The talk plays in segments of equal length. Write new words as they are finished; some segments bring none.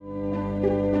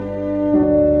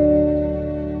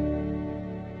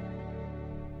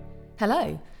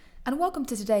Hello, and welcome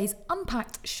to today's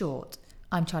Unpacked Short.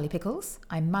 I'm Charlie Pickles,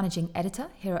 I'm Managing Editor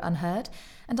here at Unheard,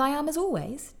 and I am, as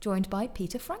always, joined by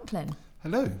Peter Franklin.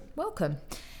 Hello. Welcome.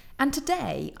 And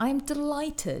today, I'm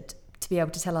delighted to be able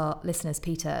to tell our listeners,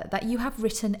 Peter, that you have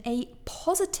written a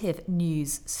positive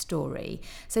news story.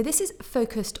 So this is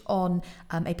focused on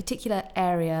a particular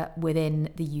area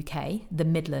within the UK, the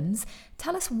Midlands.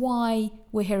 Tell us why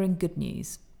we're hearing good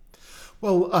news.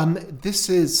 Well, this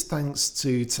is thanks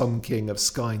to Tom King of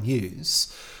Sky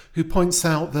News, who points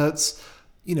out that,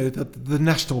 the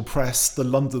national press, the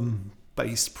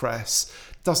London-based press,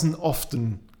 doesn't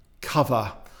often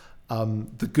cover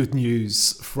the good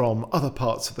news from other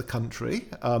parts of the country.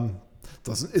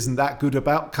 Isn't that good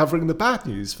about covering the bad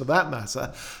news, for that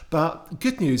matter. But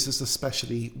good news is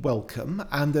especially welcome,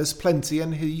 and there's plenty.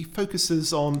 And he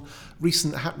focuses on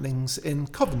recent happenings in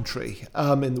Coventry,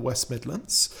 in the West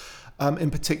Midlands.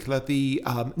 In particular, the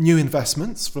new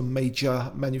investments from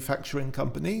major manufacturing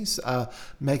companies,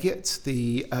 Meggitt,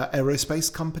 the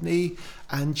aerospace company,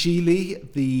 and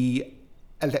Geely, the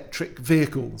electric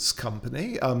vehicles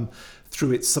company,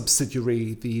 through its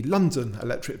subsidiary, the London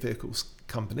Electric Vehicles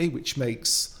Company, which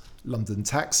makes London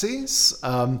taxis,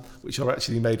 which are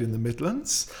actually made in the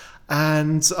Midlands,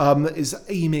 and is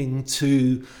aiming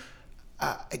to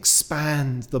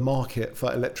expand the market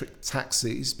for electric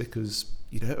taxis because,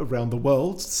 around the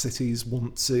world, cities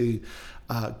want to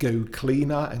go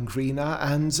cleaner and greener,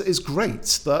 and it's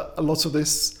great that a lot of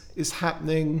this is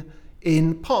happening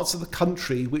in parts of the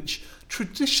country which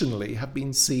traditionally have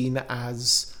been seen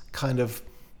as kind of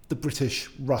the British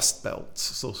Rust Belt,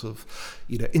 sort of,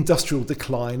 industrial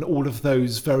decline, all of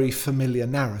those very familiar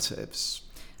narratives.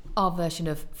 Our version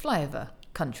of flyover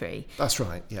country. That's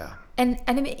right, yeah. And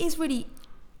it is really,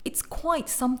 it's quite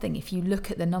something if you look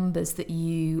at the numbers that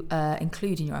you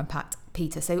include in your Unpacked,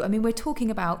 Peter. So, we're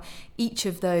talking about each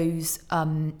of those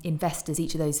investors,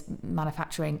 each of those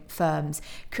manufacturing firms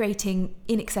creating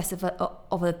in excess of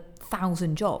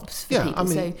 1,000 jobs for people.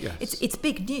 So yes. It's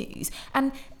big news.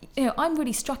 And, I'm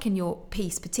really struck in your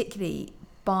piece particularly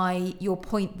by your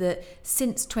point that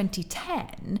since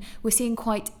 2010, we're seeing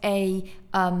quite a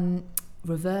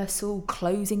reversal,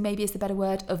 closing maybe is the better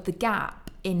word, of the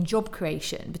gap in job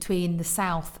creation between the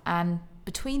South and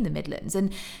between the Midlands.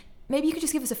 And maybe you could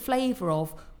just give us a flavour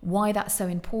of why that's so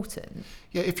important.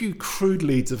 Yeah, if you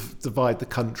crudely divide the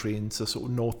country into sort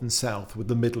of north and south, with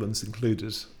the Midlands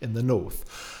included in the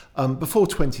north, before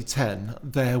 2010,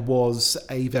 there was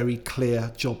a very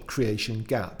clear job creation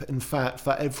gap. In fact,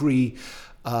 for every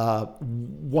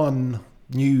one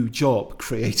new job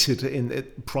created in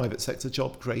private sector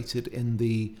job created in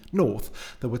the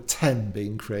north, there were 10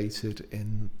 being created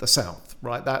in the south.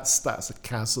 Right, that's a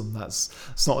chasm.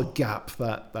 It's not a gap.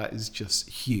 That is just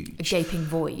huge. A gaping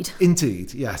void.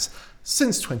 Indeed, yes.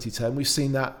 Since 2010, we've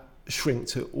seen that shrink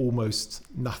to almost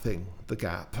nothing, the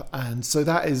gap, and so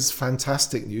that is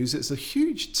fantastic news. It's a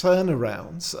huge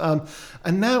turnaround,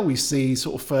 and now we see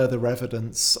sort of further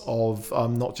evidence of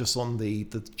not just on the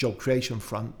job creation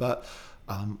front, but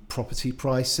property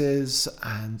prices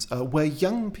and where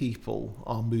young people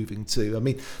are moving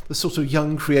to. The sort of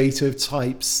young creative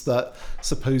types that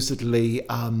supposedly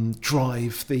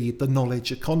drive the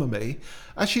knowledge economy,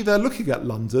 actually they're looking at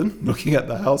London, looking at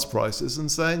the house prices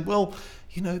and saying, well,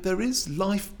 there is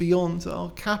life beyond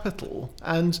our capital,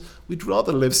 and we'd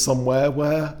rather live somewhere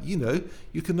where,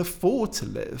 you can afford to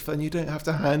live and you don't have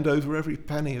to hand over every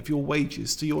penny of your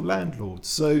wages to your landlord.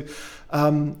 So,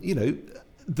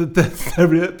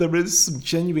 there is some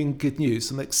genuine good news,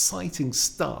 some exciting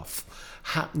stuff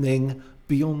happening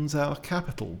beyond our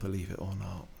capital, believe it or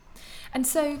not. And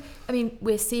so,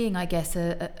 we're seeing, I guess,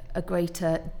 a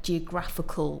greater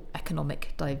geographical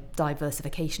economic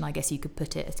diversification, I guess you could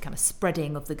put it, as kind of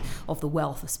spreading of the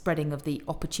wealth, a spreading of the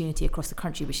opportunity across the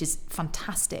country, which is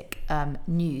fantastic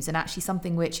news, and actually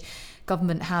something which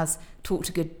government has talked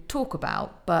a good talk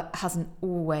about, but hasn't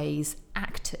always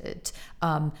acted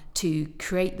to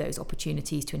create those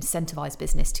opportunities, to incentivise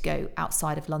business to go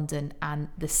outside of London and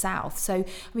the South. So,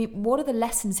 what are the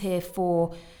lessons here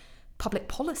for public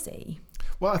policy?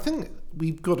 Well, I think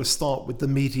we've got to start with the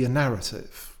media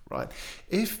narrative, right?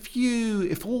 If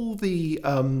all the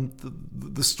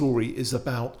story is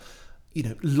about,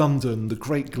 London, the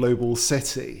great global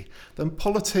city, then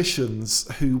politicians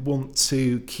who want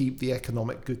to keep the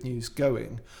economic good news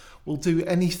going will do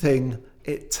anything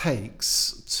it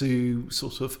takes to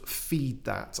sort of feed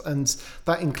that. And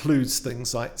that includes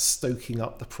things like stoking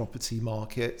up the property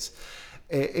market.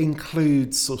 It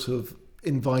includes sort of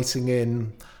inviting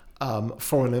in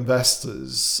foreign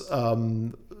investors,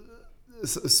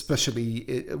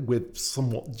 especially with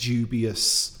somewhat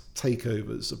dubious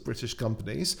takeovers of British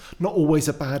companies. Not always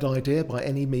a bad idea by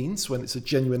any means when it's a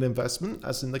genuine investment,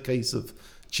 as in the case of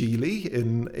Geely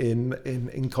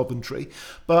in Coventry,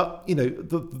 but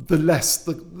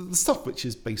the stuff which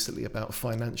is basically about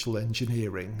financial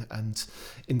engineering and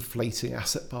inflating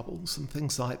asset bubbles and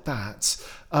things like that.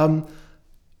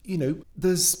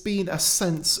 There's been a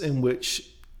sense in which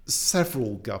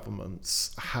several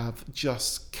governments have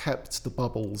just kept the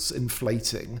bubbles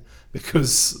inflating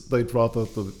because they'd rather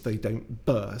they don't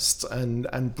burst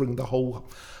and bring the whole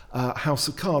house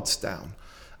of cards down.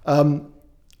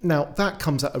 Now, that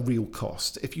comes at a real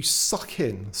cost. If you suck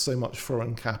in so much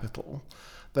foreign capital,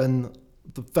 then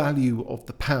the value of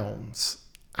the pound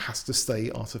has to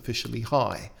stay artificially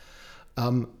high.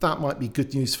 That might be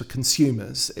good news for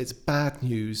consumers. It's bad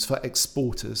news for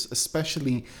exporters,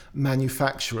 especially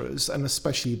manufacturers, and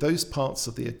especially those parts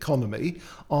of the economy,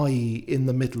 i.e. in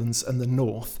the Midlands and the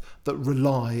North, that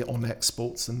rely on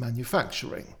exports and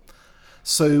manufacturing.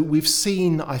 So we've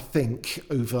seen, I think,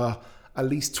 over at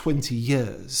least 20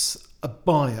 years, a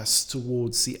bias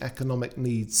towards the economic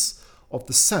needs of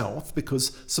the South,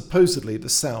 because supposedly the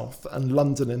South, and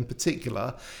London in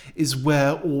particular, is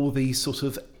where all the sort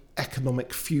of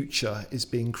economic future is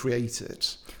being created.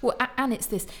 Well, and it's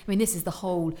this, this is the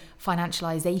whole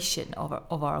financialisation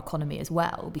of our economy as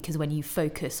well, because when you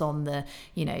focus on the,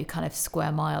 kind of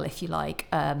square mile, if you like,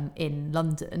 in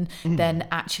London, then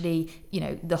actually,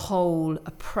 the whole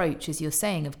approach, as you're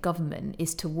saying, of government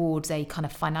is towards a kind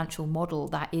of financial model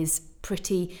that is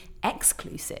pretty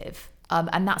exclusive.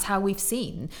 And that's how we've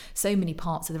seen so many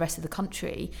parts of the rest of the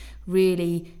country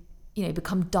really,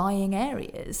 become dying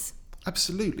areas.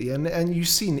 Absolutely. And you've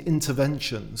seen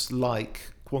interventions like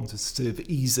quantitative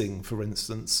easing, for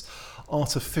instance,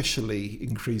 artificially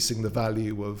increasing the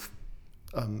value of,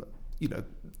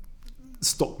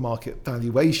 stock market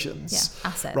valuations. Yeah,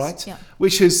 assets. Right? Yeah.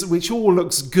 Which all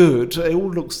looks good. It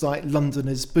all looks like London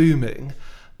is booming.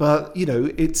 But,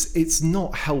 it's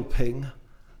not helping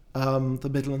the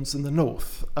Midlands and the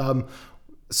North.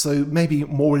 So maybe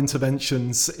more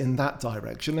interventions in that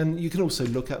direction. And you can also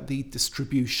look at the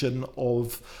distribution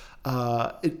of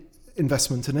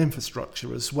investment in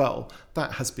infrastructure as well.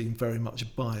 That has been very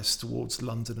much biased towards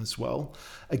London as well.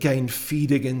 Again,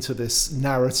 feeding into this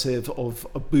narrative of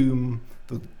a boom,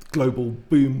 the global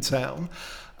boom town.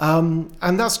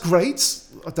 And that's great.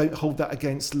 I don't hold that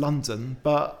against London,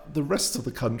 but the rest of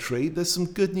the country, there's some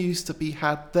good news to be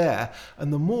had there.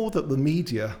 And the more that the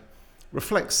media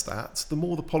reflects that, the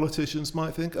more the politicians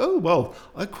might think, oh, well,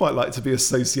 I'd quite like to be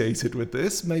associated with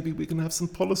this. Maybe we can have some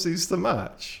policies to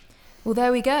match. Well,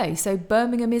 there we go. So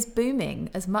Birmingham is booming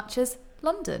as much as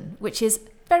London, which is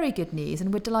very good news,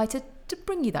 and we're delighted to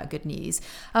bring you that good news.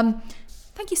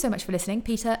 Thank you so much for listening.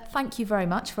 Peter, thank you very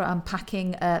much for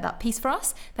unpacking that piece for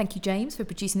us. Thank you, James, for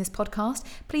producing this podcast.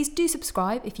 Please do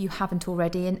subscribe if you haven't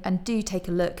already, and do take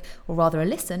a look, or rather a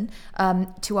listen,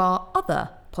 to our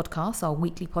other podcasts, our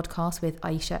weekly podcast with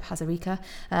Aisha Hazarika,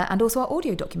 and also our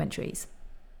audio documentaries.